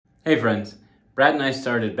Hey friends, Brad and I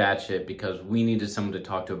started Batshit because we needed someone to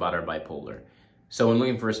talk to about our bipolar. So when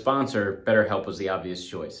looking for a sponsor, BetterHelp was the obvious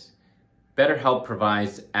choice. BetterHelp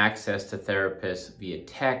provides access to therapists via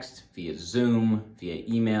text, via Zoom, via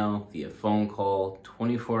email, via phone call,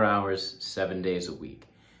 24 hours, 7 days a week.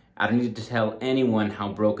 I don't need to tell anyone how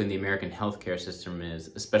broken the American healthcare system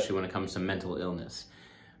is, especially when it comes to mental illness.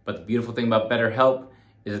 But the beautiful thing about BetterHelp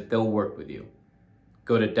is that they'll work with you.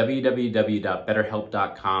 Go to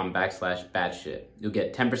www.betterhelp.com/batshit. You'll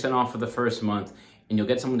get 10% off for the first month, and you'll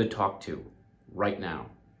get someone to talk to right now.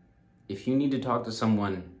 If you need to talk to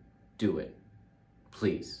someone, do it.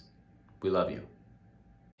 Please. We love you.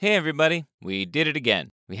 Hey everybody, we did it again.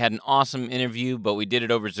 We had an awesome interview, but we did it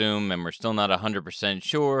over Zoom, and we're still not 100%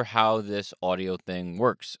 sure how this audio thing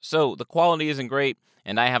works. So the quality isn't great,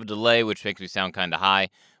 and I have a delay, which makes me sound kind of high,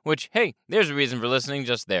 which, hey, there's a reason for listening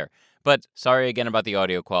just there. But sorry again about the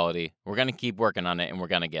audio quality. We're going to keep working on it, and we're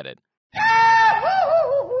going to get it.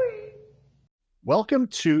 Welcome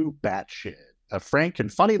to Batshit, a frank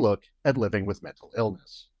and funny look at living with mental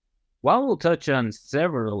illness. While we'll touch on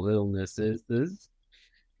several illnesses,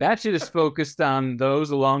 Batshit is focused on those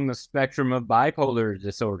along the spectrum of bipolar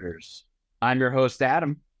disorders. I'm your host,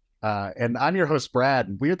 Adam. And I'm your host, Brad.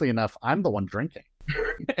 And weirdly enough, I'm the one drinking.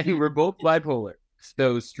 And we're both bipolar.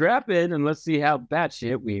 So strap in and let's see how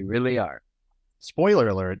batshit we really are. Spoiler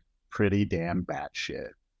alert, pretty damn batshit.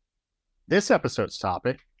 This episode's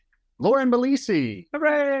topic, Lauren Milici.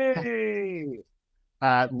 Hooray!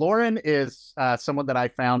 Lauren is someone that I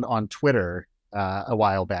found on Twitter a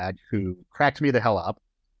while back who cracked me the hell up.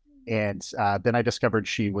 And then I discovered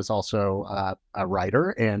she was also a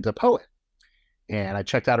writer and a poet. And I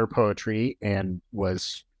checked out her poetry and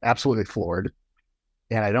was absolutely floored.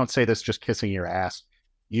 And I don't say this just kissing your ass.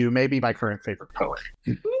 You may be my current favorite poet.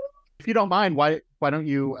 If you don't mind, why don't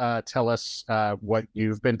you tell us what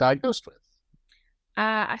you've been diagnosed with?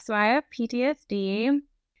 So I have PTSD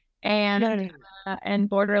and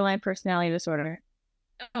borderline personality disorder.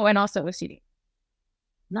 Oh, and also OCD.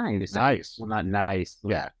 Nice. Well, not nice.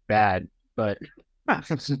 Yeah. Bad. But when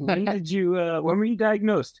were you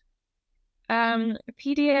diagnosed?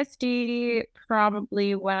 PTSD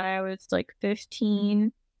probably when I was like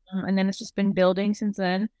 15, and then it's just been building since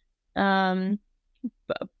then.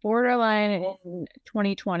 Borderline in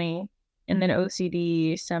 2020, and then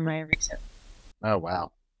OCD semi-recent. Oh,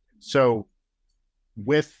 wow. So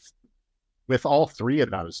with all three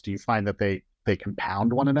of those, do you find that they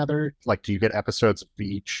compound one another? Like, do you get episodes of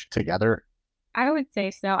each together? I would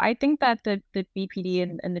say so. I think that the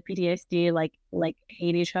BPD and the PTSD like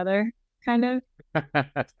hate each other, kind of.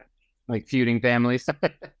 Like feuding families?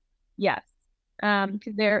 Yes.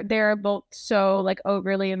 'Cause they're both so like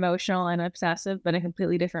overly emotional and obsessive, but in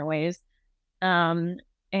completely different ways. And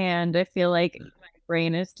I feel like my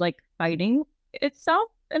brain is like fighting itself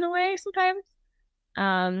in a way sometimes.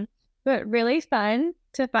 But really fun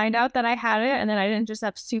to find out that I had it and then I didn't just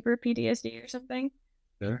have super PTSD or something.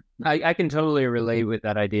 Sure. I can totally relate with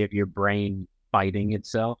that idea of your brain fighting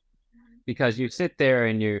itself, because you sit there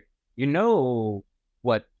and you know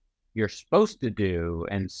what you're supposed to do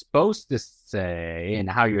and supposed to say and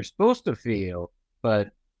how you're supposed to feel,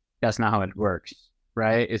 but that's not how it works,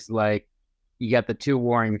 right? It's like you got the two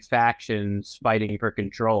warring factions fighting for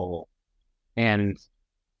control, and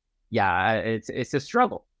yeah, it's a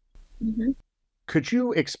struggle. Mm-hmm. Could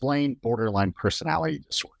you explain borderline personality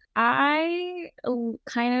disorder? I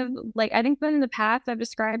kind of like, I think in the past I've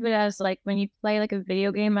described it as like when you play like a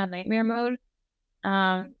video game on nightmare mode,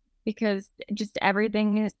 because just every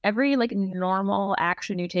like normal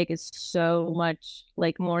action you take is so much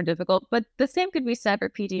like more difficult. But the same could be said for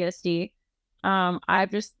PTSD.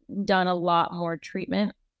 I've just done a lot more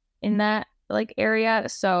treatment in that like area,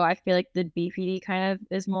 so I feel like the BPD kind of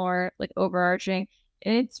is more like overarching,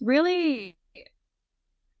 and it's really.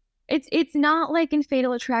 It's not like in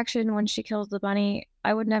Fatal Attraction when she kills the bunny.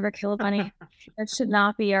 I would never kill a bunny. That should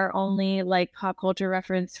not be our only like pop culture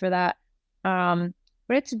reference for that.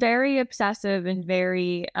 But it's very obsessive and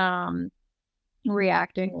very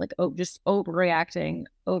reacting, like just overreacting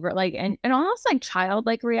over like and almost like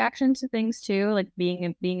childlike reaction to things too, like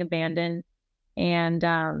being abandoned and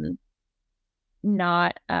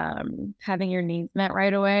not having your needs met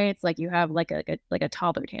right away. It's like you have like a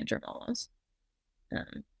toddler tantrum almost.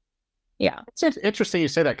 Yeah. It's interesting you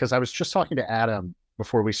say that, because I was just talking to Adam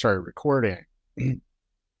before we started recording.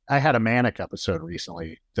 I had a manic episode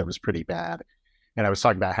recently that was pretty bad. And I was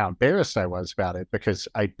talking about how embarrassed I was about it because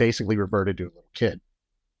I basically reverted to a little kid.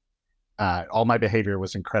 All my behavior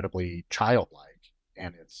was incredibly childlike.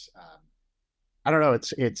 And I don't know.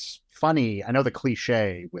 It's funny. I know the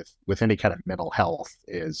cliche with any kind of mental health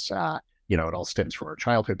is, it all stems from our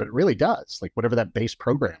childhood, but it really does. Like whatever that base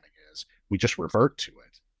programming is, we just revert to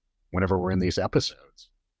it whenever we're in these episodes.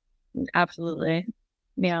 Absolutely.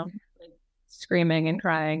 Yeah. Like screaming and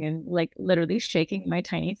crying and like literally shaking my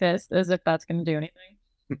tiny fist as if that's going to do anything.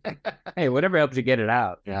 Hey, whatever helps you get it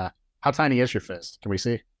out. Yeah. How tiny is your fist? Can we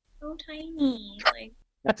see? So tiny. Like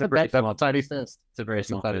That's a very tiny fist. It's a very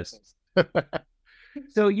small Tiny fist.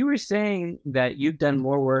 So you were saying that you've done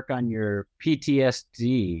more work on your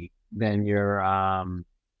PTSD than your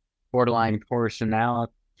borderline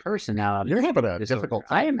personality. You're having a disorder. difficult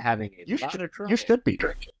I time. am having a You lot should, of trouble. you should be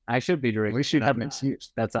drinking. I should be drinking. At least you'd but have I'm an not.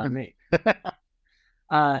 excuse. That's on me.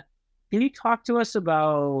 Can you talk to us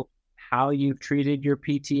about how you've treated your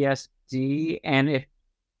PTSD and if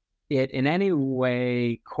it in any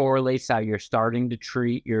way correlates how you're starting to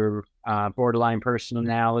treat your borderline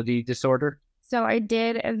personality disorder? so I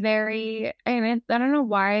did a very, I mean, I don't know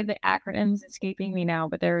why the acronym's escaping me now,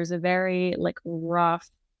 but there was a very like rough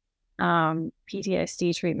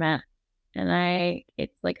PTSD treatment. And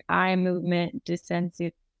it's like eye movement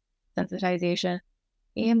desensitization,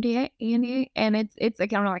 EMDA, and it's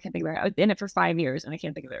like, I don't know, I can't think of it. I was in it for 5 years and I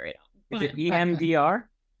can't think of it right now. Is it EMDR?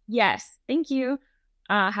 Yes, thank you.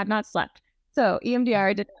 Had not slept. So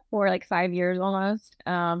EMDR I did that for like 5 years almost.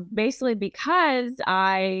 Basically because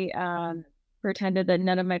I pretended that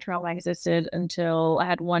none of my trauma existed until I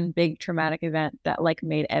had one big traumatic event that like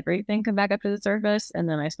made everything come back up to the surface. And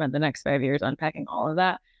then I spent the next 5 years unpacking all of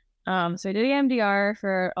that. So I did EMDR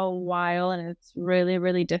for a while and it's really,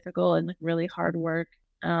 really difficult and like really hard work.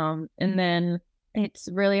 And then it's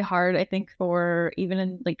really hard, I think, for even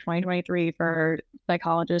in like 2023 for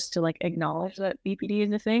psychologists to like acknowledge that BPD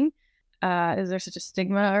is a thing. Is there such a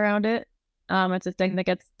stigma around it? It's a thing that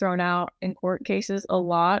gets thrown out in court cases a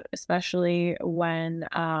lot, especially when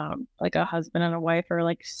like a husband and a wife are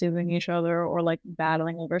like suing each other or like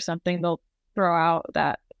battling over something. They'll throw out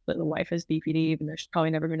that the wife has BPD, even though she's probably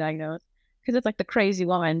never been diagnosed, because it's like the crazy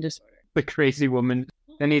woman disorder. The crazy woman.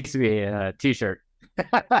 That needs to be a t-shirt.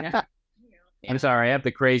 Yeah. I'm sorry, I have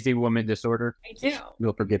the crazy woman disorder. I do.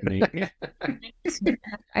 You'll forgive me. I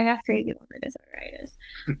have crazy woman disorder.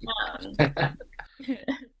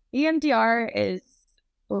 EMDR is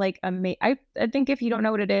like I think if you don't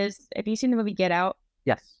know what it is, have you seen the movie Get Out?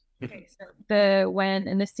 Yes. Okay, so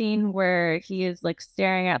in the scene where he is like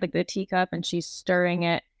staring at like the teacup and she's stirring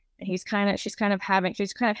it, and she's kind of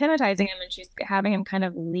hypnotizing him and she's having him kind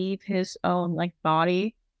of leave his own like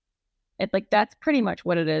body. It like that's pretty much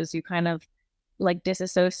what it is. You kind of like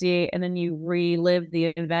disassociate and then you relive the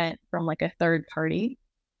event from like a third party.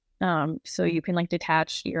 So you can like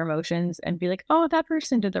detach your emotions and be like, oh, that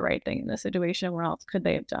person did the right thing in this situation. What else could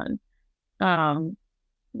they have done?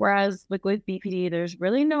 Whereas like with BPD, there's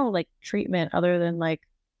really no like treatment other than like,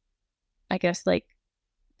 I guess like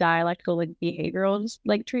dialectical, like behavioral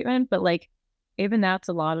like treatment. But like, even that's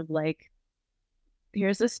a lot of like,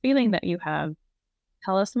 here's this feeling that you have.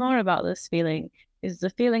 Tell us more about this feeling. Is the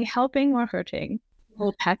feeling helping or hurting?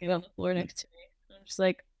 We'll pack it on the floor next to me. I'm just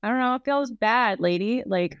like, I don't know. It feels bad, lady.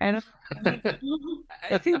 Like, I don't.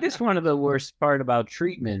 I think that's one of the worst part about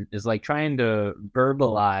treatment is like trying to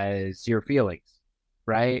verbalize your feelings,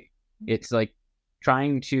 right? It's like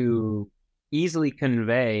trying to easily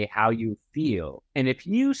convey how you feel. And if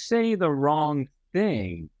you say the wrong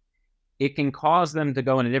thing, it can cause them to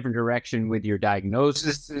go in a different direction with your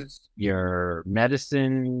diagnosis, your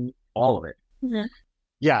medicine, all of it. Mm-hmm.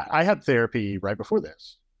 Yeah, I had therapy right before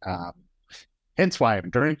this. Hence why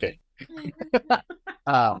I'm drinking.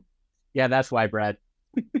 Yeah, that's why, Brad.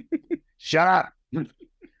 Shut up.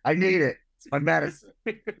 I need it. It's my medicine.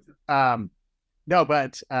 No,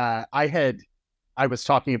 but I was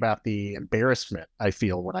talking about the embarrassment I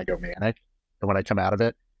feel when I go manic and when I come out of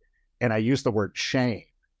it. And I used the word shame.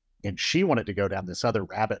 And she wanted to go down this other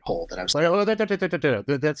rabbit hole that I was like, oh,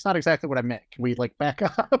 that's not exactly what I meant. Can we like back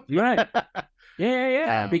up? Right.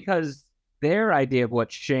 Yeah. Because their idea of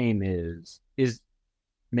what shame is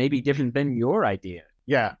maybe different than your idea.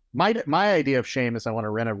 Yeah. My idea of shame is I want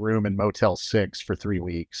to rent a room in Motel 6 for 3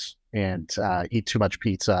 weeks and eat too much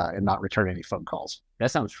pizza and not return any phone calls.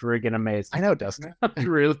 That sounds friggin' amazing. I know, doesn't it? That's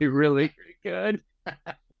really, really good.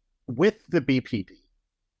 With the BPD,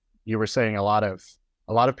 you were saying a lot of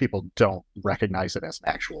people don't recognize it as an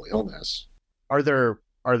actual illness. Are there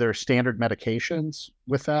standard medications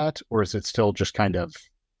with that, or is it still just kind of?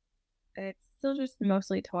 It's still just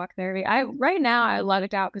mostly talk therapy. Right now I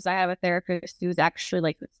lucked out because I have a therapist who's actually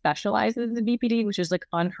like specializes in BPD, which is like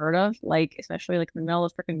unheard of, like especially like in the middle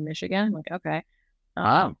of freaking Michigan. I'm like, okay,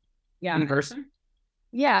 Wow, yeah, in person.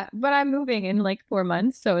 Yeah, but I'm moving in like 4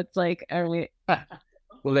 months, so it's like, are we?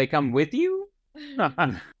 Will they come with you?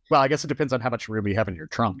 Well, I guess it depends on how much room you have in your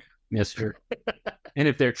trunk. Mister. And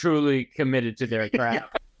if they're truly committed to their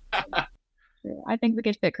craft. I think we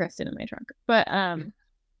could fit Kristen in my trunk. But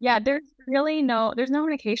yeah, there's no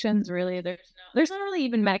medications really. There's not really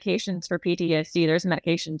even medications for PTSD. There's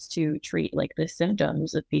medications to treat like the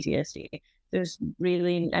symptoms of PTSD. There's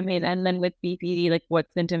really, I mean, and then with BPD, like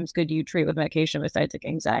what symptoms could you treat with medication besides like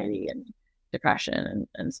anxiety and depression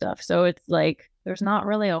and stuff? So it's like there's not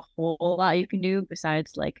really a whole lot you can do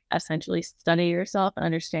besides like essentially study yourself and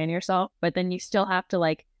understand yourself. But then you still have to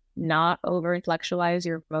like not over intellectualize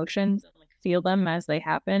your emotions and like feel them as they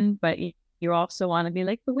happen. But you also want to be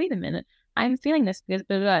like, but wait a minute, I'm feeling this because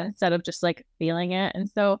blah, blah, blah, instead of just like feeling it. And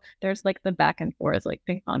so there's like the back and forth like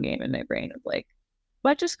ping pong game in my brain of like,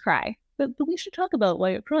 but just cry. But we should talk about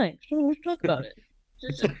why you're crying. We should talk about it.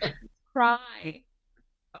 Just cry.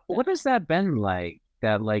 What has that been like?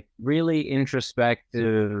 That like really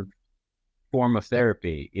introspective form of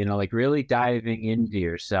therapy, you know, like really diving into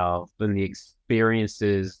yourself and the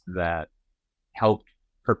experiences that helped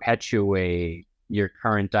perpetuate your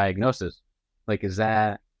current diagnosis. Like, is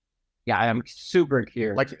that, yeah, I'm super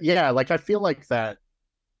curious. Like, yeah, like I feel like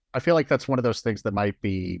that's one of those things that might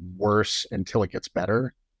be worse until it gets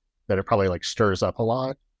better, that it probably like stirs up a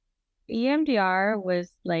lot. EMDR was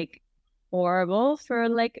like horrible for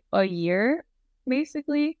like a year,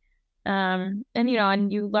 basically. And you know,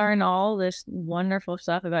 and you learn all this wonderful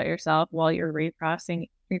stuff about yourself while you're reprocessing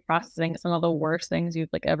some of the worst things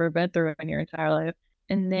you've like ever been through in your entire life.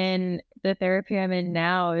 And then the therapy I'm in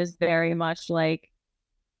now is very much like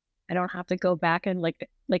I don't have to go back and like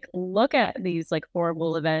look at these like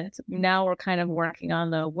horrible events. Now we're kind of working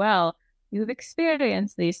on the, well, you've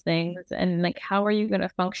experienced these things and like how are you going to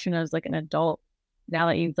function as like an adult now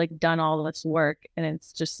that you've like done all this work? And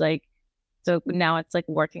it's just like, so now it's like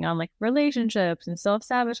working on like relationships and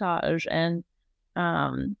self-sabotage and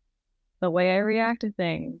the way I react to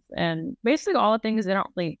things and basically all the things they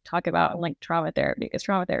don't really talk about in like trauma therapy, because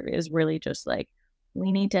trauma therapy is really just like,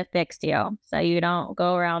 we need to fix you so you don't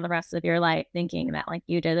go around the rest of your life thinking that like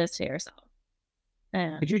you did this to yourself.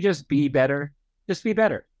 Could you just be better? Just be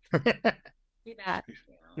better. Be bad.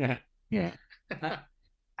 Yeah. Yeah.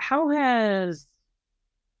 How has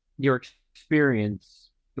your experience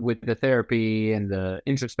with the therapy and the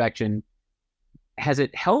introspection, has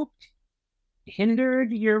it helped,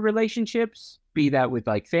 hindered your relationships? Be that with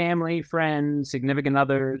like family, friends, significant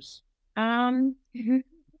others?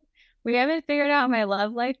 We haven't figured out my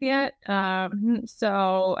love life yet.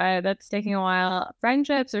 So that's taking a while.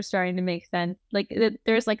 Friendships are starting to make sense. Like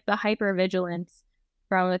there's like the hypervigilance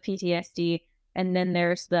from the PTSD, and then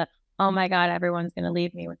there's the, oh my God, everyone's gonna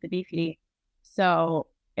leave me with the BPD. So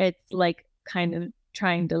it's like kind of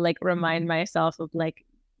trying to like remind myself of like,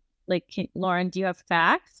 Lauren, do you have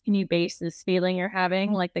facts? Can you base this feeling you're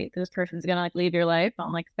having like this person's gonna like leave your life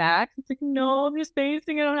on like facts? It's like, no, I'm just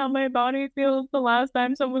basing it on how my body feels the last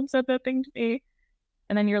time someone said that thing to me.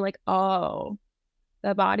 And then you're like, oh,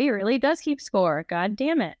 the body really does keep score. God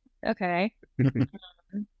damn it. Okay.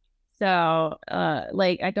 So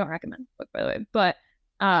like I don't recommend the book, by the way, but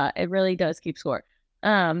it really does keep score.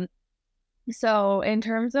 So in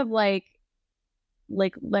terms of like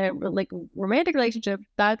romantic relationship,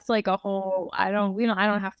 that's like a whole, I don't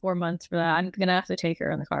have 4 months for that. I'm gonna have to take her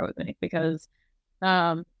in the car with me because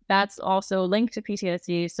that's also linked to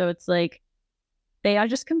PTSD. So it's like they are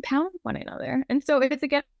just compound one another. And so if it's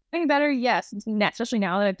getting better, yes, especially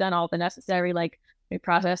now that I've done all the necessary like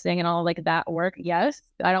processing and all like that work, yes.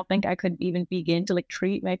 I don't think I could even begin to like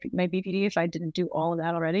treat my BPD if I didn't do all of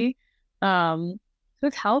that already. So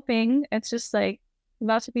it's helping. It's just like I'm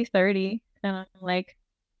about to be 30 and I'm like,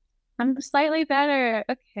 I'm slightly better.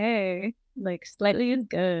 Okay. Like slightly is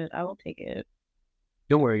good. I will take it.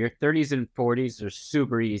 Don't worry, your 30s and 40s are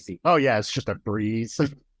super easy. Oh yeah, it's just a breeze.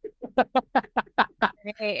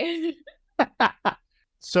 Right.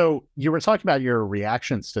 So you were talking about your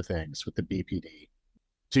reactions to things with the BPD.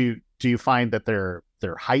 Do you find that they're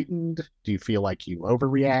heightened? Do you feel like you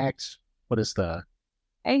overreact? What is the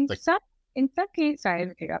In some cases, sorry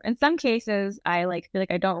to pick up. In some cases, I like feel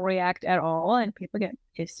like I don't react at all, and people get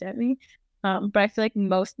pissed at me. But I feel like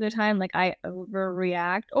most of the time, like I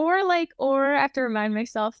overreact, or I have to remind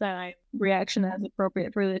myself that my reaction is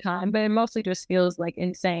appropriate for the time. But it mostly just feels like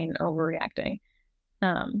insane overreacting.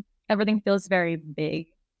 Everything feels very big,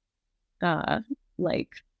 like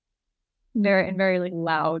very like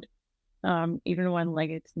loud, even when like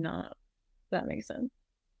it's not. If that makes sense.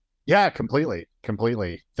 Yeah, completely.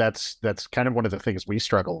 That's kind of one of the things we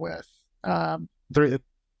struggle with.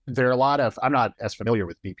 there are a lot of, I'm not as familiar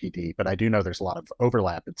with BPD, but I do know there's a lot of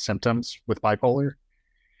overlap in symptoms with bipolar.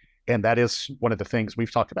 And that is one of the things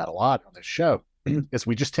we've talked about a lot on this show is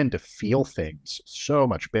we just tend to feel things so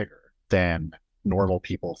much bigger than normal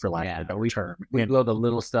people, for lack of a better term. We blow the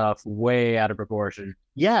little stuff way out of proportion.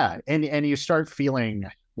 Yeah. And you start feeling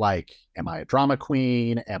like, am I a drama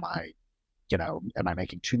queen? Am I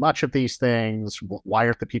making too much of these things? Why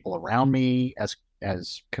aren't the people around me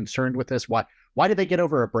as concerned with this? Why did they get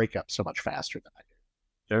over a breakup so much faster than I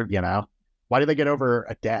do? Sure. Why did they get over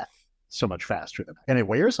a death so much faster than I? And it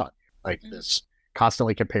wears on you, like this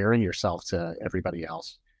constantly comparing yourself to everybody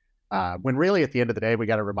else. When really at the end of the day, we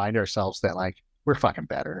got to remind ourselves that like, we're fucking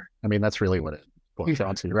better. I mean, that's really what it boils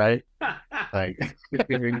down to, right? Like,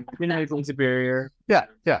 genetically superior. Yeah.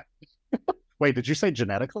 Wait, did you say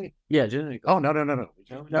genetically? Yeah, genetically. Oh, no.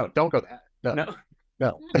 No, don't go that.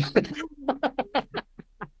 No.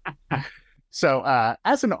 So,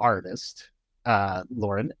 as an artist,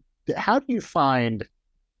 Lauren, how do you find,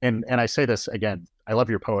 and I say this again, I love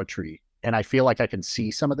your poetry, and I feel like I can see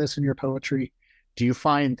some of this in your poetry. Do you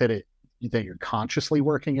find that you're consciously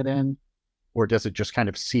working it in, or does it just kind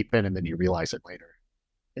of seep in and then you realize it later?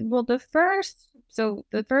 Well, the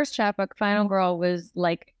first chapbook, Final Girl, was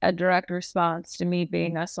like a direct response to me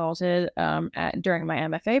being assaulted during my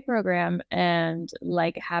MFA program, and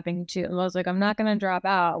like having to, I was like, I'm not going to drop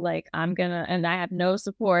out. Like and I have no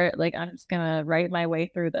support. Like, I'm just going to write my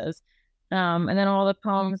way through this. And then all the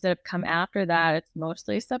poems that have come after that, it's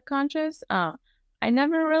mostly subconscious. I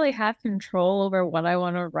never really have control over what I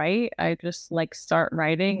want to write. I just like start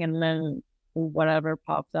writing, and then whatever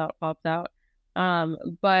pops out.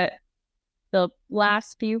 But the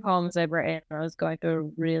last few poems I've written, I was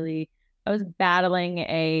battling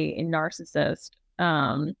a narcissist.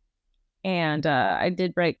 And I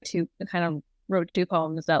did wrote two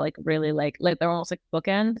poems that like really like they're almost like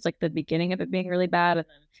bookends, like the beginning of it being really bad and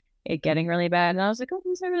then it getting really bad. And I was like, oh,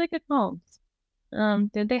 these are really good poems.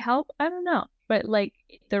 Did they help? I don't know. But like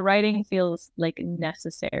the writing feels like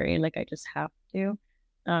necessary. Like I just have to.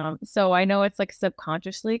 So I know it's like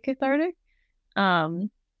subconsciously cathartic.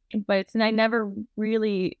 But I never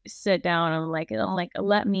really sit down and like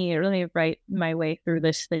let me write my way through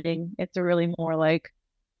this thing. It's really more like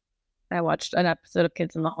I watched an episode of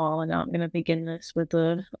Kids in the Hall, and now I'm gonna begin this with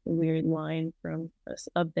a weird line from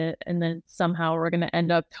a bit, and then somehow we're gonna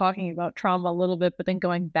end up talking about trauma a little bit, but then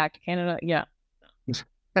going back to Canada. Yeah.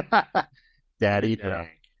 Daddy. Yeah.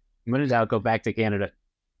 When in doubt, go back to Canada.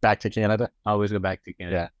 Back to Canada. Always go back to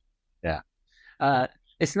Canada. Yeah.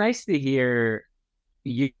 It's nice to hear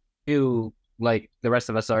you, like the rest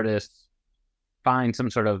of us artists, find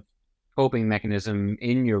some sort of coping mechanism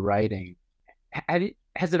in your writing.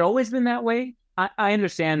 Has it always been that way? I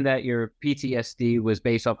understand that your PTSD was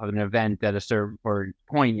based off of an event at a certain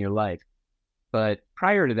point in your life, but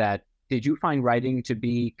prior to that, did you find writing to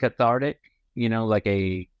be cathartic? Like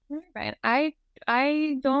a right.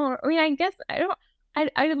 I don't. I mean, I guess I don't.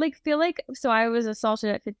 I like feel like, so I was assaulted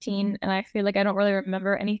at 15, and I feel like I don't really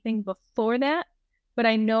remember anything before that, but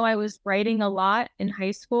I know I was writing a lot in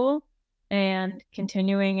high school and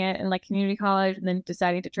continuing it in like community college, and then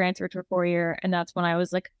deciding to transfer to a 4-year, and that's when I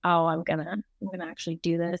was like, oh, I'm gonna actually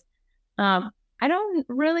do this. I don't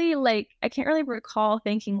really I can't really recall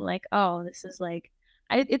thinking like, oh, this is like,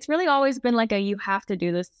 it's really always been like you have to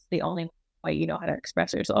do this. It's the only way you know how to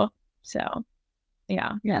express yourself. So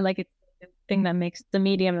yeah, like it's the thing that makes the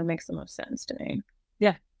medium that makes the most sense to me.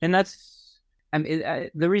 Yeah, and that's, I mean,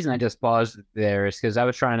 the reason I just paused there is because I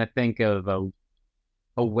was trying to think of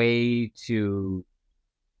a way to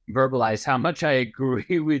verbalize how much I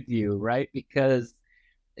agree with you, right? Because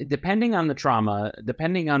depending on the trauma,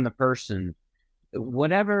 depending on the person,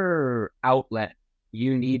 whatever outlet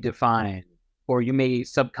you need to find, or you may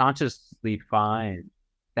subconsciously find,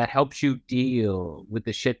 that helps you deal with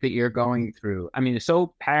the shit that you're going through. I mean, it's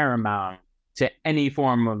so paramount to any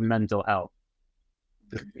form of mental health.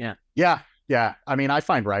 Yeah. I mean, I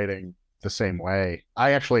find writing the same way.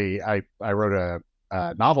 I wrote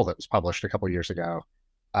a novel that was published a couple of years ago,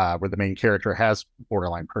 where the main character has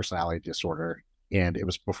borderline personality disorder, and it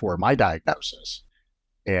was before my diagnosis.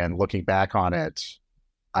 And looking back on it,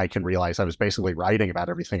 I can realize I was basically writing about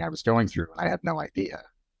everything I was going through, and I had no idea.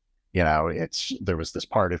 There was this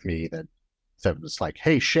part of me that was like,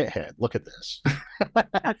 hey, shithead, look at this.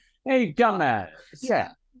 Hey, dumbass.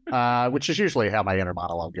 Yeah. Which is usually how my inner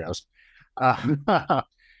monologue goes.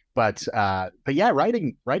 But yeah,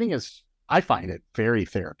 writing is, I find it very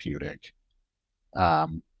therapeutic.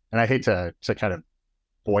 And I hate to kind of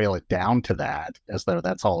boil it down to that as though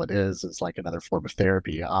that's all it is like another form of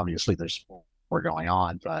therapy. Obviously there's more going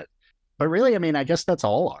on, but But really, I mean, I guess that's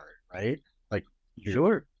all art, right? Like,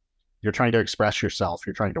 Sure. you're trying to express yourself.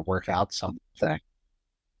 You're trying to work out something.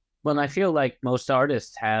 Well, and I feel like most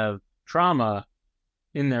artists have trauma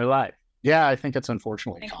in their life. Yeah, I think it's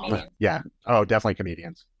unfortunately And common. comedians. Yeah. Oh, definitely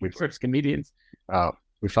comedians. Of course, comedians.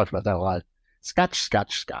 We've talked about that a lot.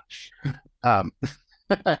 Scotch. Um,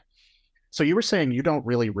 so you were saying you don't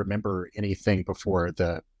really remember anything before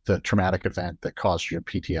the traumatic event that caused your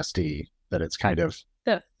PTSD. That it's kind of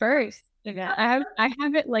The first event, I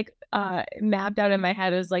have it like mapped out in my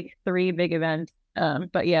head as like 3 big events.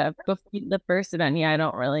 But yeah, before the first event, yeah, I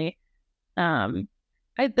don't really. A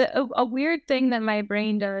weird thing that my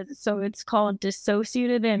brain does. So it's called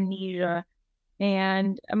dissociative amnesia.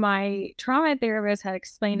 And my trauma therapist had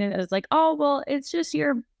explained it as like, oh, well, it's just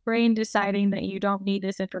your brain deciding that you don't need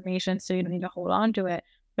this information, so you don't need to hold on to it.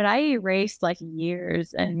 But I erased like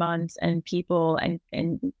years and months and people and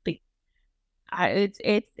the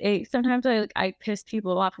sometimes I piss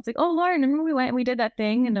people off. It's like, oh Lauren, remember we went and we did that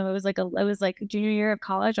thing, and it was like junior year of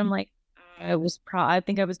college. I'm like, I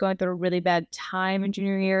think I was going through a really bad time in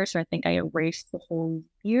junior year, so I think I erased the whole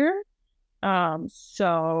year.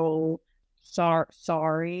 So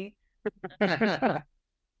sorry.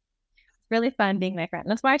 Really fun being my friend.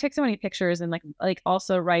 That's why I take so many pictures and like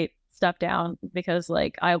also write stuff down, because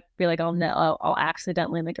like I feel like I'll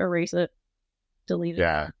accidentally like erase it, delete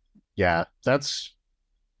it. yeah. That's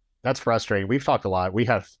frustrating. We've talked a lot. We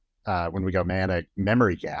have when we go manic,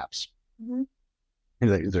 memory gaps. Mhm.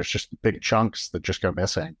 There's just big chunks that just go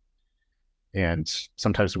missing, and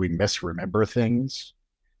sometimes we misremember things.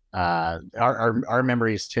 Our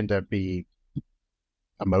memories tend to be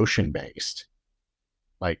emotion based.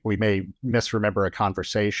 Like we may misremember a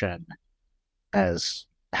conversation as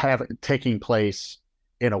taking place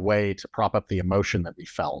in a way to prop up the emotion that we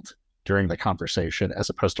felt during the conversation, as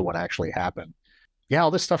opposed to what actually happened. Yeah,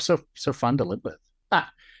 all this stuff's so fun to live with.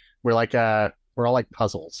 We're like we're all like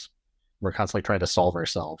puzzles. We're constantly trying to solve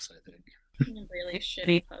ourselves, I think. Really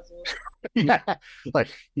shitty puzzles. Yeah, like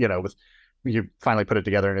with you finally put it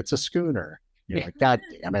together and it's a schooner. You're like, God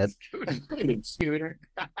damn it, Scooter.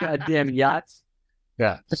 Goddamn yachts.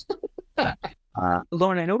 yeah.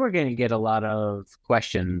 Lauren, I know we're going to get a lot of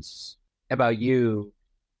questions about you,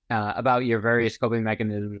 about your various coping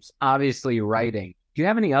mechanisms. Obviously, writing. Do you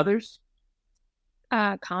have any others?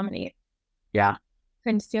 Comedy. Yeah.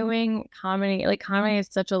 Consuming comedy, like comedy has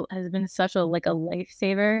been such a like a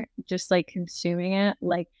lifesaver. Just like consuming it,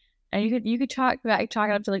 like, and you could chalk it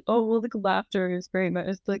up to like, oh well, like laughter is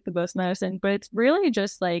it's like the best medicine, but it's really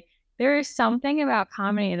just like there is something about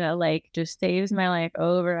comedy that like just saves my life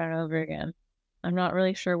over and over again. I'm not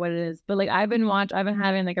really sure what it is, but like I've been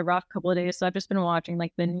having like a rough couple of days, so I've just been watching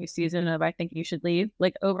like the new season of I Think You Should Leave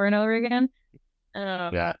like over and over again.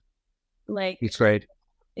 Yeah, like it's great.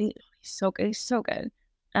 He's so good. He's so good.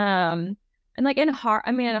 And like in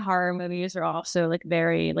horror movies are also like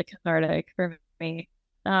very like cathartic for me.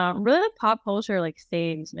 Really like pop culture like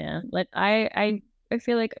saves, man. Like I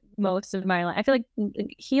feel like most of my life, I feel like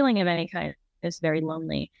healing of any kind is very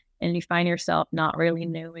lonely, and you find yourself not really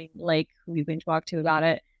knowing like who you can talk to about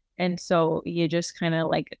it, and so you just kind of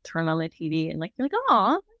like turn on the TV and like you're like,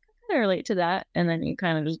 oh, I can relate to that, and then you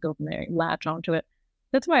kind of just go from there, latch onto it.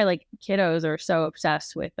 That's why like kiddos are so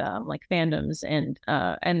obsessed with like fandoms and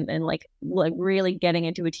like really getting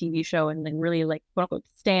into a TV show and then really like quote unquote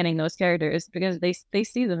standing those characters, because they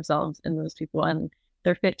see themselves in those people and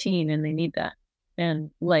they're 15 and they need that.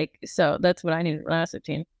 And like, so that's what I needed when I was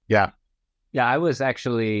 15. Yeah. I was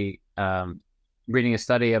actually reading a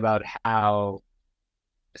study about how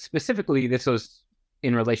specifically this was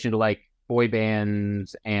in relation to like boy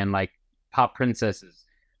bands and like pop princesses,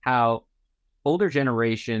 how older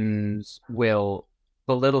generations will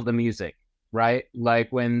belittle the music, right?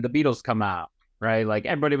 Like when the Beatles come out, right? Like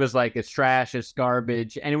everybody was like, it's trash, it's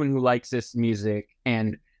garbage. Anyone who likes this music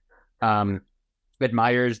and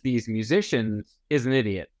admires these musicians is an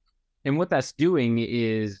idiot. And what that's doing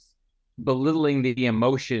is belittling the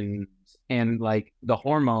emotions and like the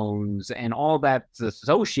hormones and all that's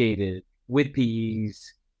associated with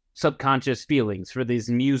these subconscious feelings for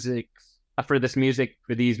these music, for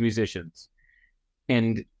these musicians.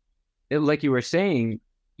 And like you were saying,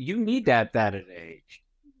 you need that at an age.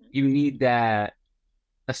 You need that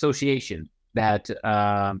association, that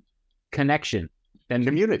connection, and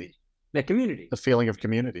community. That community. The feeling of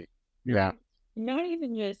community. Yeah. Not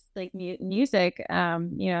even just like music.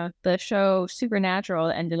 The show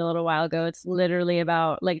Supernatural ended a little while ago. It's literally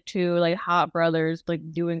about like 2 like hot brothers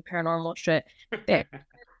like doing paranormal shit.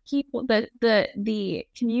 People, the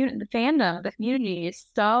community, the fandom, the community is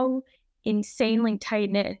so insanely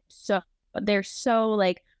tight knit. So they're so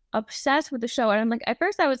like obsessed with the show. And I'm like, at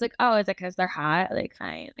first I was like, oh, is it because they're hot? Like,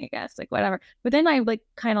 fine, I guess, like whatever. But then I like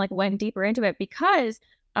kind of like went deeper into it because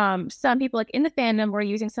some people like in the fandom were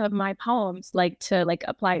using some of my poems like to like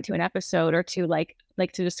apply it to an episode or to like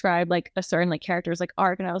to describe like a certain like character's like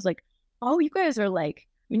arc. And I was like, oh, you guys are like,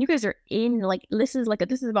 when you guys are in like this is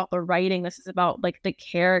about the writing, this is about like the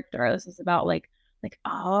character, this is about like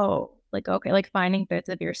oh, like okay, like finding bits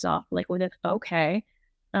of yourself like with it. Okay.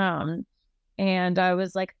 And I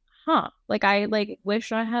was like, huh, like I like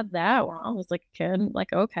wish I had that when I was like a kid.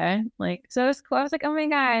 Like, okay. Like, so it's cool. I was like, oh my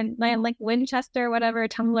God, like Winchester, whatever,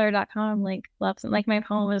 tumblr.com, like loves like my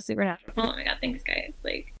poem is supernatural. Oh my God, thanks guys.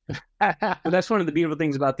 Like But that's one of the beautiful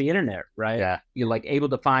things about the internet, right? Yeah. You're like able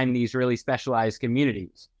to find these really specialized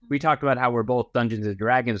communities. We talked about how we're both Dungeons and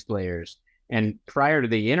Dragons players. And prior to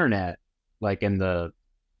the internet, like in the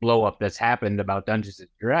blow up that's happened about Dungeons and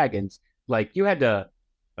Dragons, like you had to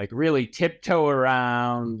like really tiptoe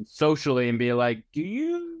around socially and be like, do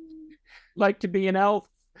you like to be an elf?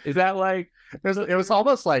 Is that like It was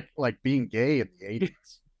almost like being gay in the 80s.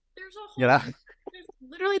 there's a whole You know? there's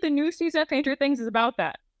literally the new season of Stranger Things is about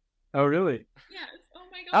that. oh really? Yes. Oh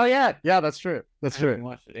my God. Oh yeah, that's true. That's I haven't true.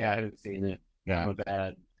 watched it. Yeah, I haven't seen it. Yeah. I'm a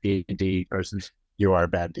bad D&D person. You are a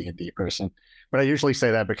bad D&D person. But I usually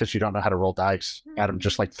say that because you don't know how to roll dice. Adam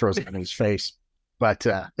just like throws it in his face. But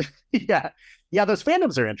yeah, those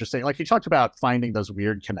fandoms are interesting. Like you talked about finding those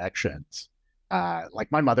weird connections.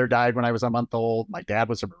 Like my mother died when I was a month old. My dad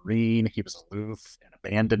was a Marine. He was aloof and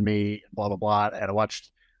abandoned me, blah, blah, blah. And I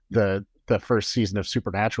watched the first season of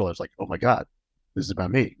Supernatural. I was like, oh my God, this is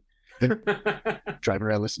about me. Driving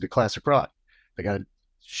around listening to classic rock. I got a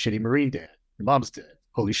shitty Marine dad. Your mom's dead.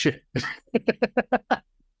 Holy shit.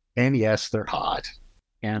 And yes, they're hot.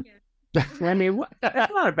 Yeah. I mean,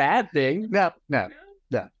 that's not a bad thing. No.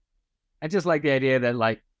 I just like the idea that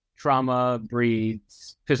like trauma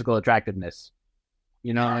breeds physical attractiveness.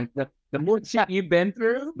 You know, like the more shit you've been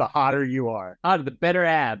through, The hotter you are. the better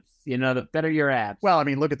abs. You know, the better your abs. Well, I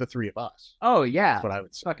mean, look at the three of us. oh yeah, That's what I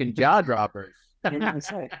would say. fucking jaw droppers. You know what I'm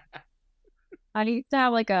saying? I used to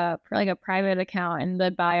have like a private account, and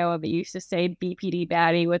the bio of it used to say BPD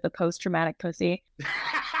baddie with a post traumatic pussy.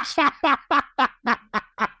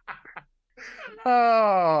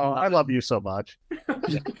 Oh, I love you so much.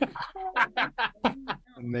 The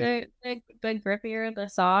grippier the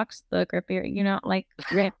socks, the grippier, you know, like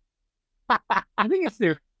grip. I think it's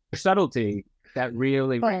their subtlety that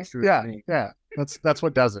really rings through to me. Yeah. That's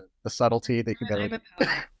what does it. The subtlety they can I'm get.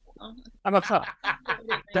 a power. I'm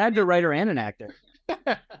a dad's a writer and an actor.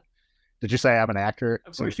 Did you say I'm an actor?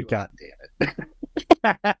 Of course you are. God damn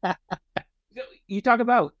it. You talk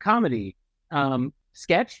about comedy,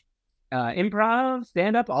 sketch, improv,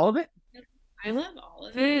 stand up, all of it. I love all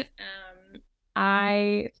of it.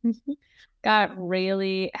 I got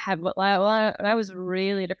really heavy. Well, I was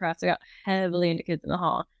really depressed. I got heavily into Kids in the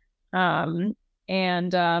Hall.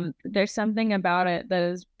 And there's something about it that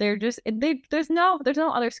is there's no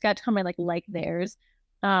other sketch coming like theirs.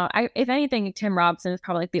 If anything, Tim Robson is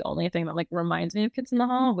probably like the only thing that like reminds me of Kids in the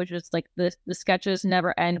Hall, which is like the sketches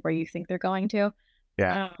never end where you think they're going to.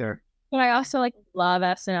 Yeah, sure. But I also like love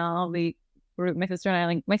SNL. My sister and I,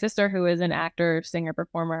 like my sister who is an actor, singer,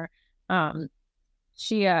 performer.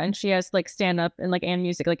 She has like stand up and like and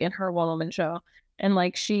music like in her One Woman show. And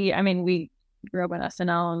like we grew up on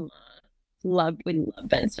SNL and we love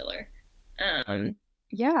Ben Stiller. All kinds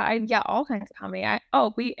of comedy.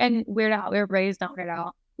 And Weird Al. We were raised on Weird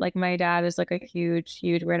Al. Like my dad is like a huge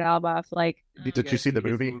Weird Al buff. Like, did you see the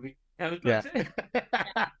movie? Yeah.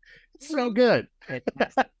 It's so good.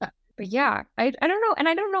 But yeah, I don't know, and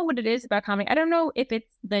I don't know what it is about comedy. I don't know if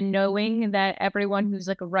it's the knowing that everyone who's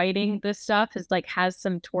like writing this stuff has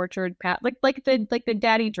some tortured path, like the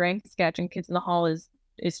Daddy Drank sketch in Kids in the Hall is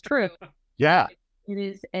true. Yeah, it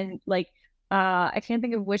is, and like I can't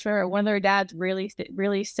think of which one of their dads really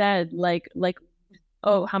said like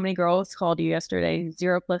oh, how many girls called you yesterday?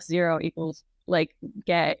 0 + 0 = like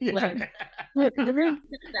gay. Yeah. Like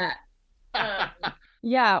that.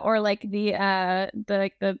 Yeah, or like the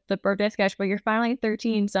birthday sketch, but you're finally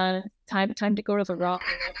 13, son. It's time to go to the rock.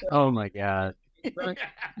 Oh my God.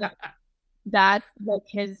 That's like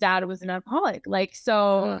his dad was an alcoholic. Like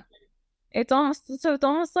so it's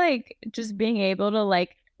almost like just being able to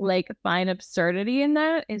like find absurdity in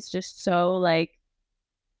that is just so like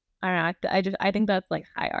I don't know, I think that's like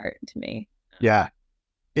high art to me. Yeah.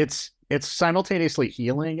 It's simultaneously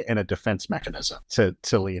healing and a defense mechanism to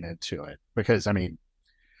lean into it. Because I mean,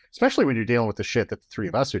 especially when you're dealing with the shit that the three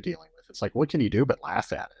of us are dealing with, it's like, what can you do but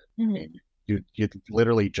laugh at it? Mm-hmm. I mean, you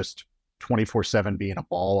literally just 24/7 being a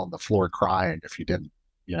ball on the floor crying if you didn't,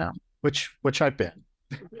 you know, which I've been.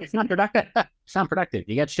 It's not productive. It's not productive.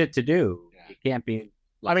 You got shit to do. You can't be.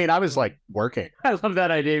 I mean, I was like working. I love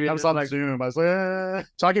that idea. I was on Zoom. I was like,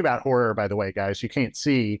 talking about horror, by the way, guys. You can't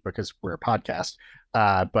see because we're a podcast.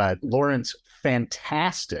 But Lauren's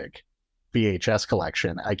fantastic VHS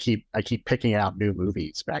collection. I keep picking out new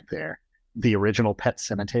movies back there. The original Pet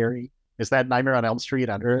Cemetery. Is that Nightmare on Elm Street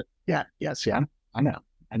under it? Yeah. Yes. Yeah. I know.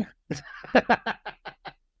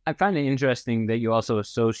 I find it interesting that you also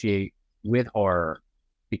associate with horror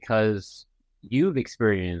because you've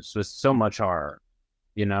experienced with so much horror,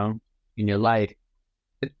 in your life.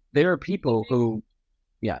 There are people who,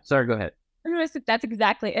 sorry, go ahead. That's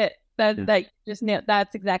exactly it.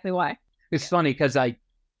 That's exactly why. It's funny because I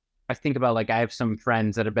think about, like, I have some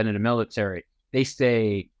friends that have been in the military. They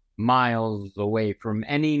stay miles away from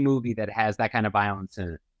any movie that has that kind of violence in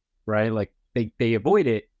it, right? Like they avoid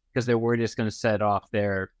it because they're worried it's going to set off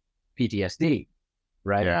their PTSD,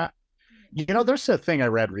 right? Yeah. There's a thing I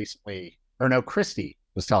read recently, or no, Christy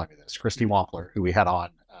was telling me this, Christy Wampler, who we had on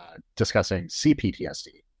discussing CPTSD,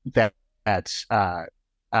 that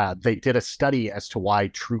they did a study as to why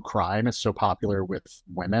true crime is so popular with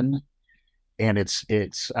women. And it's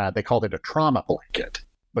they called it a trauma blanket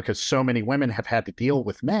because so many women have had to deal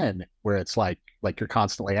with men where it's like you're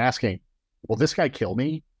constantly asking, will this guy kill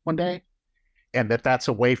me one day? And that's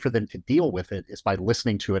a way for them to deal with it is by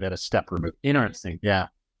listening to it at a step removed. Interesting. Yeah.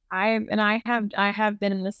 I have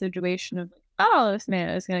been in the situation of like, oh, this man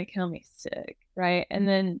is gonna kill me sick, right? And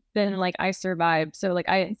then like I survived. So like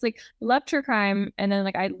it's like love true crime, and then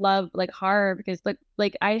like I love like horror because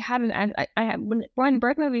like I had when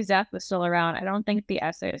Birth Movie's Death was still around. I don't think the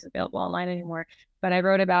essay is available online anymore, but I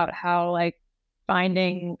wrote about how like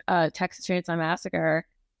finding Texas Chainsaw Massacre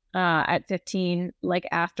at 15, like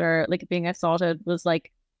after like being assaulted, was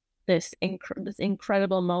like this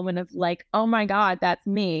incredible moment of like, oh my God, that's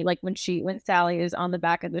me. Like when Sally is on the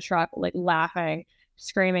back of the truck, like laughing,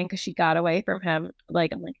 screaming because she got away from him.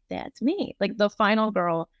 Like, I'm like, that's me. Like the final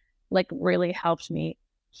girl, like really helped me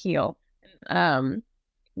heal.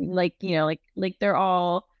 Like, like they're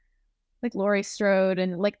all like Laurie Strode,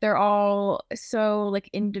 and like they're all so like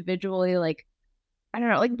individually, like, I don't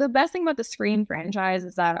know, like the best thing about the Scream franchise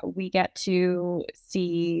is that we get to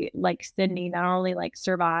see like Sydney not only like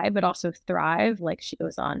survive but also thrive. Like she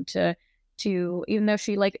goes on to even though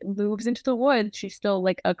she like moves into the woods, she's still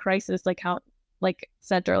like a crisis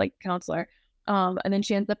center like counselor. And then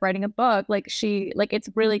she ends up writing a book. Like it's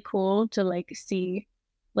really cool to like see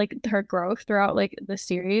like her growth throughout like the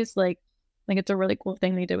series. Like it's a really cool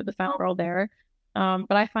thing they did with the final girl there.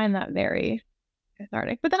 But I find that very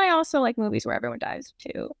cathartic. But then I also like movies where everyone dies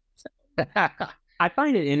too. So. I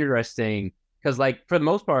find it interesting because, like, for the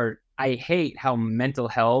most part, I hate how mental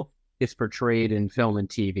health is portrayed in film and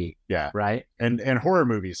TV. Yeah. Right. And horror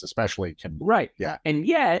movies especially can. Right. Yeah. And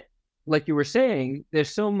yet, like you were saying,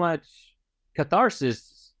 there's so much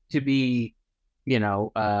catharsis to be,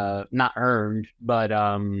 not earned, but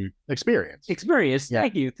experience. Yeah.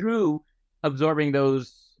 Thank you, through absorbing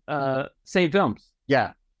those same films.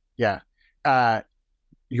 Yeah. Yeah.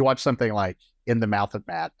 You watch something like In the Mouth of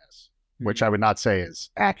Madness, which I would not say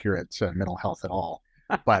is accurate to mental health at all,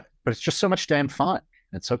 but it's just so much damn fun.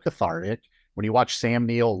 It's so cathartic. When you watch Sam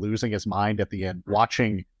Neill losing his mind at the end,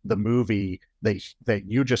 watching the movie that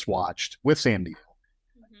you just watched with Sam Neill.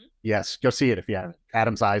 Mm-hmm. Yes, go see it if you haven't.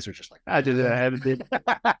 Adam's eyes are just like, I haven't been.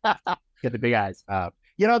 Get the big eyes.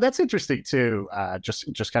 That's interesting too.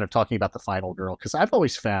 Just kind of talking about the final girl, because I've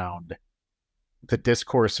always found the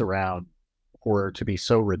discourse around horror to be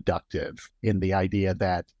so reductive in the idea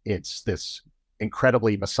that it's this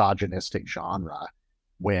incredibly misogynistic genre,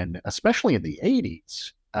 when, especially in the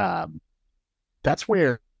 80s, that's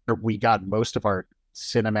where we got most of our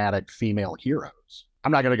cinematic female heroes.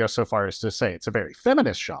 I'm not going to go so far as to say it's a very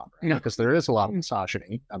feminist genre, because there is a lot of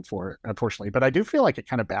misogyny, unfortunately, but I do feel like it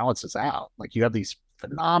kind of balances out. Like you have these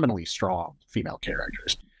phenomenally strong female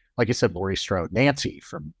characters. Like you said, Laurie Strode, Nancy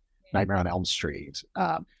from Nightmare on Elm Street.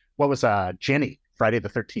 What was Jenny, Friday the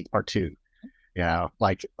 13th Part 2?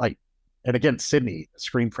 Like, and again, Sydney, the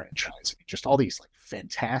Scream franchise. Just all these like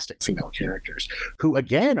fantastic female characters who,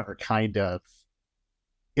 again, are kind of.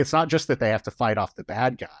 It's not just that they have to fight off the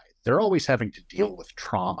bad guy; they're always having to deal with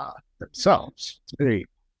trauma themselves. It's very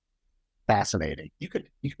fascinating. You could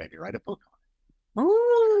maybe write a book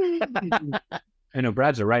on it. I know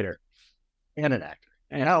Brad's a writer and an actor.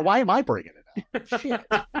 And why am I bringing it up? Shit.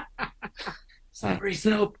 Slippery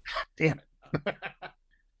slope. Damn it.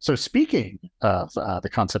 So speaking of the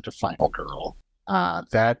concept of Final Girl,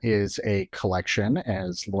 that is a collection,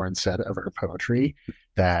 as Lauren said, of her poetry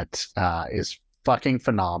that is fucking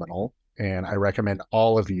phenomenal. and I recommend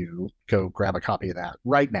all of you go grab a copy of that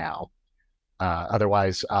right now.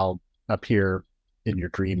 Otherwise, I'll appear in your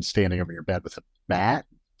dreams standing over your bed with a bat.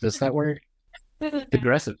 Does that work?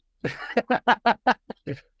 Aggressive.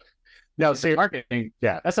 No, see, Marketing.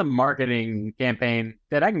 yeah. That's a marketing campaign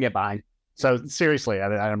that I can get behind. So seriously,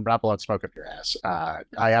 I'm not blowing smoke up your ass. I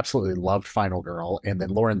absolutely loved Final Girl, and then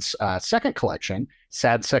Lauren's second collection,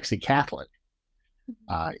 Sad Sexy Catholic,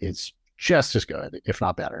 is just as good, if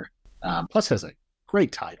not better. Plus, has a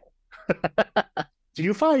great title. Do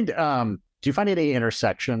you find any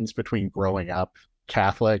intersections between growing up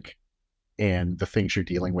Catholic and the things you're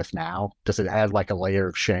dealing with now? Does it add like a layer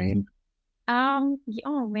of shame? Oh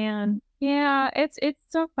man. Yeah, it's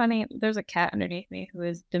so funny. There's a cat underneath me who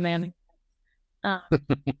is demanding.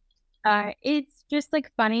 It's just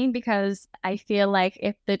like funny because I feel like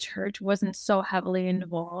if the church wasn't so heavily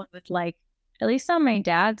involved with like, at least on my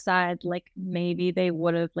dad's side, like maybe they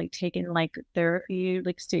would have like taken like therapy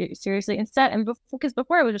like seriously instead. And because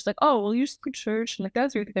before it was just like, oh well, you just go to church and like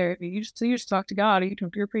that's your therapy. You just talk to God or you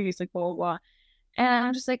talk to your priest, like blah blah blah. And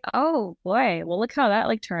I'm just like, oh boy, well look how that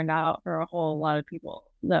like turned out for a whole lot of people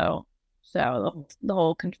though. So the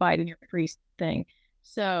whole confide in your priest thing.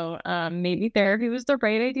 So maybe therapy was the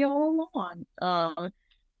right idea all along.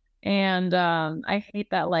 I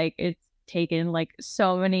hate that like it's taken like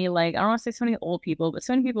so many like I don't want to say so many old people, but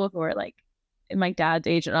so many people who are like in my dad's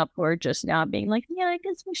age and up who are just now being like, yeah, I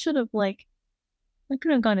guess we should have like I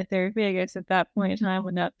could have gone to therapy, I guess, at that point in time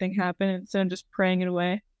when that thing happened instead of just praying it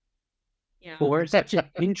away. Yeah. Well, we're at such an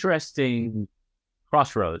interesting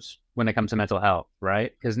crossroads when it comes to mental health,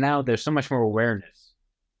 right? Because now there's so much more awareness,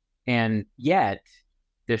 and yet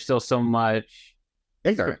there's still so much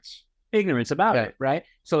ignorance about it, right?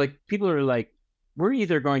 So like people are like, we're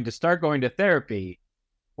either going to start going to therapy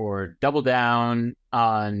or double down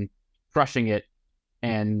on crushing it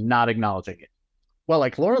and not acknowledging it. Well,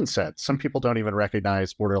 like Lauren said, some people don't even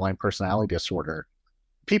recognize borderline personality disorder.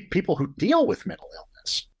 People who deal with mental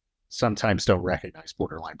illness sometimes don't recognize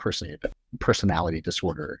borderline personality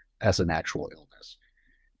disorder as an actual illness.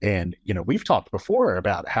 And, you know, we've talked before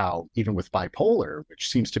about how even with bipolar, which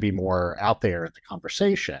seems to be more out there in the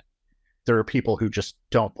conversation, there are people who just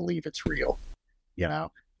don't believe it's real. You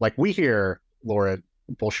know, like we hear Laura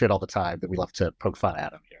bullshit all the time that we love to poke fun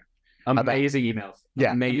at him here. Amazing emails.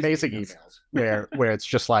 Yeah, amazing emails where it's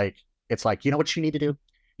just like, you know what you need to do?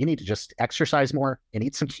 You need to just exercise more and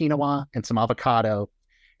eat some quinoa and some avocado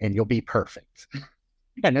and you'll be perfect.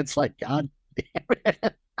 And it's like, God damn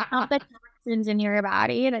it. All the toxins in your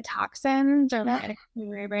body, the toxins are like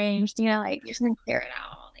rearranged, you know, like you're just gonna clear it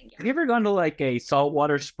out. Have you ever gone to like a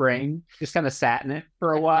saltwater spring? Just kind of sat in it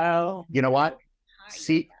for a while? You know what?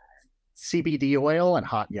 CBD oil and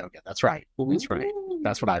hot yoga. That's right. That's right.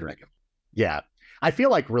 That's what I'd recommend. Yeah. I feel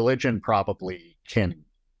like religion probably can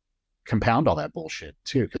compound all that bullshit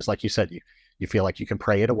too. Because like you said, you feel like you can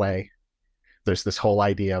pray it away. There's this whole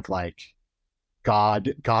idea of like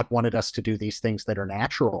God wanted us to do these things that are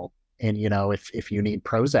natural. And you know, if you need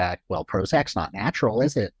Prozac, well, Prozac's not natural,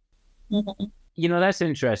 is it? You know, that's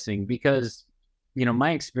interesting because, you know,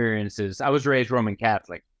 my experience is I was raised Roman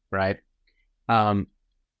Catholic, right?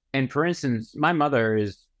 And for instance, my mother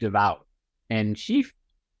is devout and she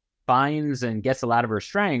finds and gets a lot of her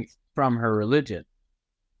strength from her religion.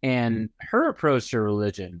 And her approach to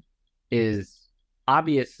religion is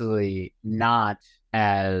obviously not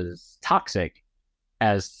as toxic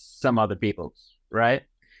as some other people's, right?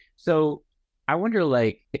 So I wonder,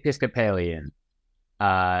 like, Episcopalian,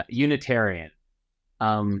 Unitarian,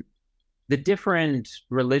 the different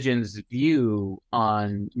religions' view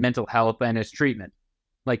on mental health and its treatment.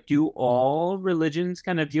 Like, do all religions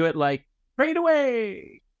kind of view it like, pray it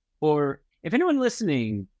away? Or if anyone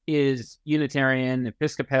listening is Unitarian,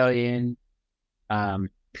 Episcopalian,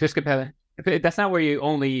 that's not where you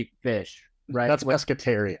only eat fish, right? That's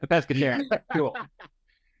pescatarian. Pescatarian. Cool.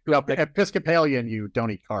 Well, Episcopalian, you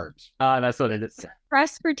don't eat carbs. That's what it is.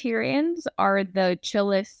 Presbyterians are the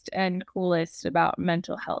chillest and coolest about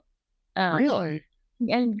mental health. Really?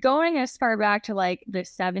 And going as far back to like the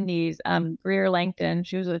 70s, Greer Langton,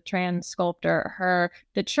 she was a trans sculptor.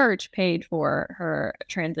 The church paid for her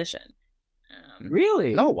transition.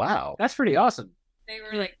 Really? Oh, wow. That's pretty awesome. They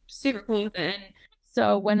were like super cool with it.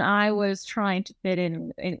 So when I was trying to fit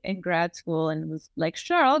in grad school and was like,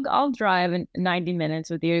 sure, I'll drive in 90 minutes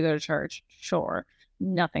with you to go to church. Sure.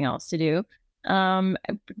 Nothing else to do.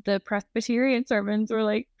 The Presbyterian sermons were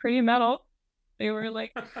like pretty metal. They were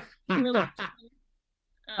like,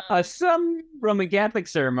 some Roman Catholic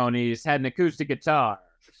ceremonies had an acoustic guitar.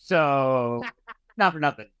 So not for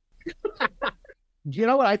nothing. You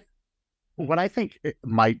know what what I think it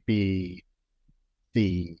might be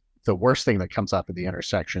the worst thing that comes up at the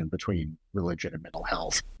intersection between religion and mental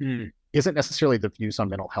health isn't necessarily the views on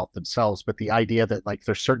mental health themselves, but the idea that like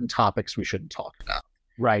there's certain topics we shouldn't talk about.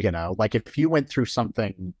 Right. You know, like if you went through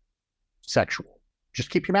something sexual, just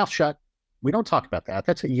keep your mouth shut. We don't talk about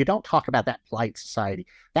that. You don't talk about that in polite society.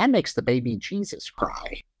 That makes the baby Jesus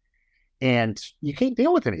cry. And you can't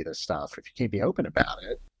deal with any of this stuff if you can't be open about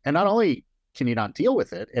it. And not only can you not deal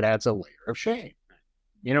with it, it adds a layer of shame.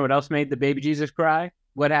 You know what else made the baby Jesus cry?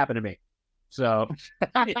 What happened to me? So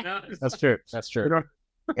That's true. That's true.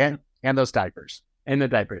 And those diapers. And the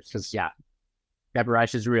diapers. Because diaper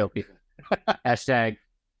rash is real, people. Hashtag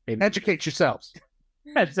educate yourselves.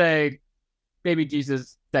 Hashtag baby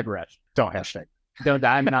Jesus diaper rash. Don't hashtag. Don't.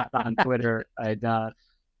 I'm not on Twitter. I'm not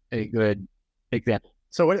a good example.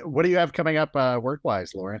 So what do you have coming up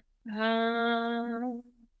work-wise, Lauren?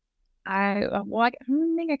 I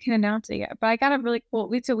don't think I can announce it yet, but I got a really cool.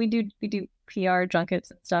 We do PR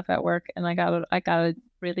junkets and stuff at work, and I got a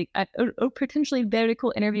really a potentially very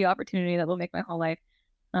cool interview opportunity that will make my whole life.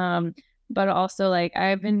 But also like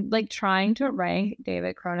I've been like trying to rank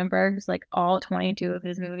David Cronenberg's like all 22 of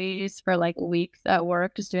his movies for like weeks at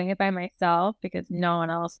work, just doing it by myself because no one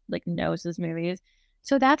else like knows his movies.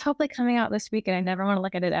 So that's hopefully coming out this week, and I never want to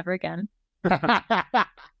look at it ever again.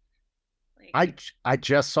 I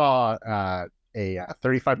just saw a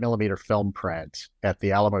 35 millimeter film print at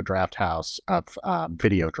the Alamo Draft House of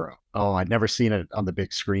Videodrome. Oh, I'd never seen it on the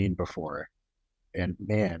big screen before, and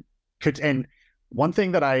man, and one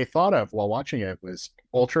thing that I thought of while watching it was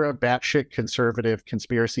ultra batshit conservative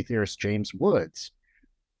conspiracy theorist James Woods.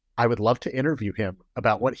 I would love to interview him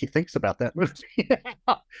about what he thinks about that movie.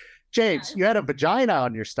 James, you had a vagina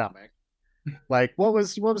on your stomach. Like, what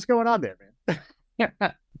was going on there, man?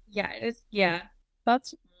 That's good.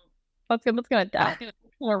 Let's go.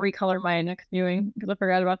 Or recolor my next viewing because I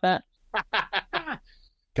forgot about that.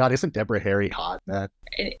 God, isn't Deborah Harry hot, man?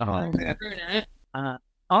 Man.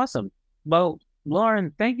 Awesome. Well,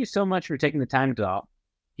 Lauren, thank you so much for taking the time to talk.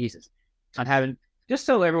 Jesus, I'm having, just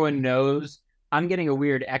so everyone knows, I'm getting a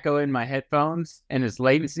weird echo in my headphones and it's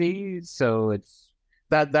latency, so it's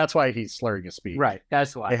that's why he's slurring his speech. Right,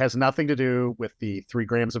 that's why. It has nothing to do with the 3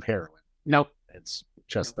 grams of heroin. Nope. It's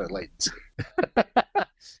just the latency.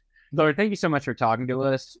 Lauren, thank you so much for talking to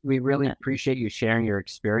us. We really appreciate you sharing your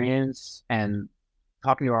experience and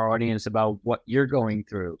talking to our audience about what you're going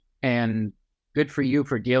through. And good for you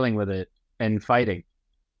for dealing with it and fighting.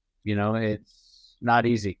 You know, it's not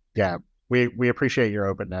easy. Yeah, we appreciate your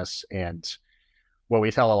openness and what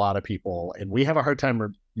we tell a lot of people. And we have a hard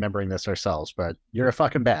time remembering this ourselves, but you're a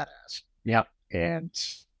fucking badass. Yep. And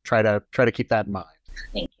try to keep that in mind.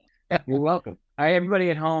 Thank you. You're welcome. All right, everybody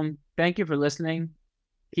at home, thank you for listening.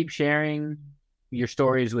 Keep sharing your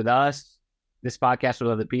stories with us, this podcast with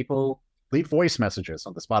other people. Leave voice messages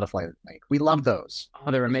on the Spotify link. We love those. Oh,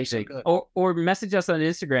 they're amazing. Or message us on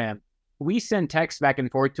Instagram. We send texts back and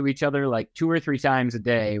forth to each other like 2 or 3 times a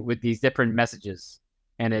day with these different messages.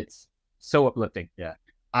 And it's so uplifting. Yeah.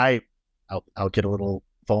 I'll get a little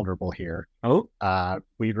vulnerable here. Oh?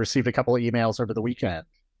 We received a couple of emails over the weekend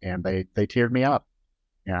and they teared me up.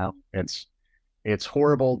 You know, it's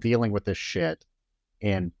horrible dealing with this shit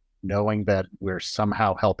and knowing that we're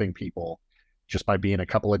somehow helping people just by being a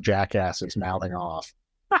couple of jackasses mouthing off.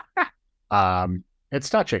 It's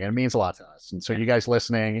touching and it means a lot to us. And so you guys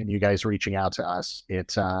listening and you guys reaching out to us,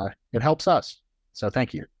 it helps us. So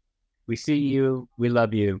thank you. We see you. We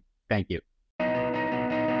love you. Thank you.